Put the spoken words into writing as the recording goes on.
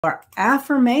Our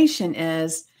affirmation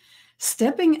is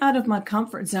stepping out of my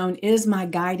comfort zone is my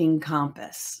guiding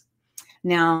compass.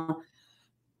 Now,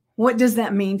 what does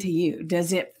that mean to you?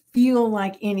 Does it feel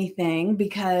like anything?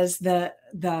 Because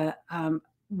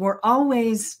we're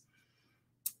always,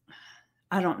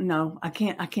 I don't know, I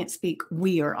can't speak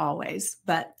we are always,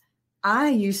 but I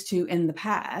used to in the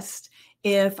past,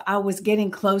 if I was getting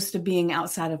close to being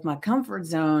outside of my comfort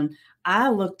zone, I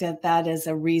looked at that as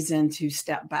a reason to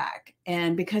step back.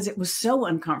 And because it was so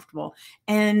uncomfortable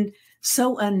and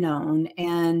so unknown,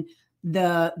 and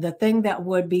the thing that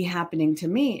would be happening to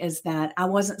me is that I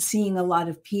wasn't seeing a lot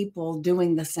of people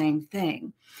doing the same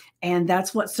thing. And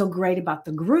that's what's so great about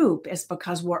the group, is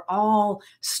because we're all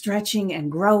stretching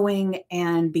and growing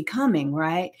and becoming,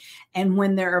 right? And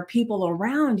when there are people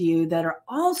around you that are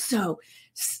also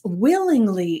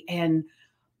willingly and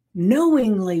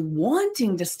knowingly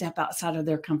wanting to step outside of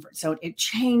their comfort zone, it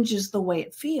changes the way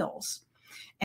it feels.